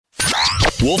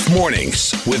Wolf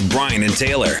Mornings with Brian and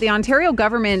Taylor. The Ontario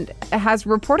government has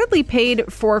reportedly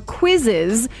paid for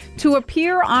quizzes to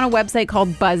appear on a website called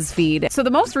BuzzFeed. So the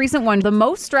most recent one, the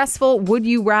most stressful would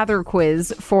you rather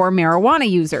quiz for marijuana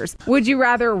users. Would you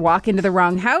rather walk into the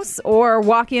wrong house or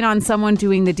walk in on someone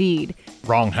doing the deed?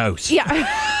 Wrong house. Yeah.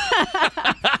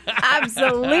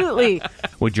 Absolutely.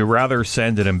 Would you rather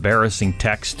send an embarrassing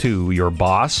text to your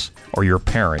boss or your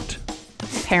parent?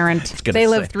 Parent. They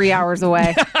live 3 hours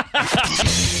away.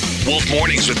 Wolf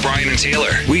Mornings with Brian and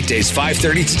Taylor. Weekdays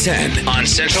 5:30 to 10 on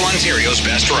Central Ontario's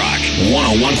Best Rock.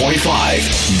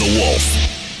 101.5 The Wolf.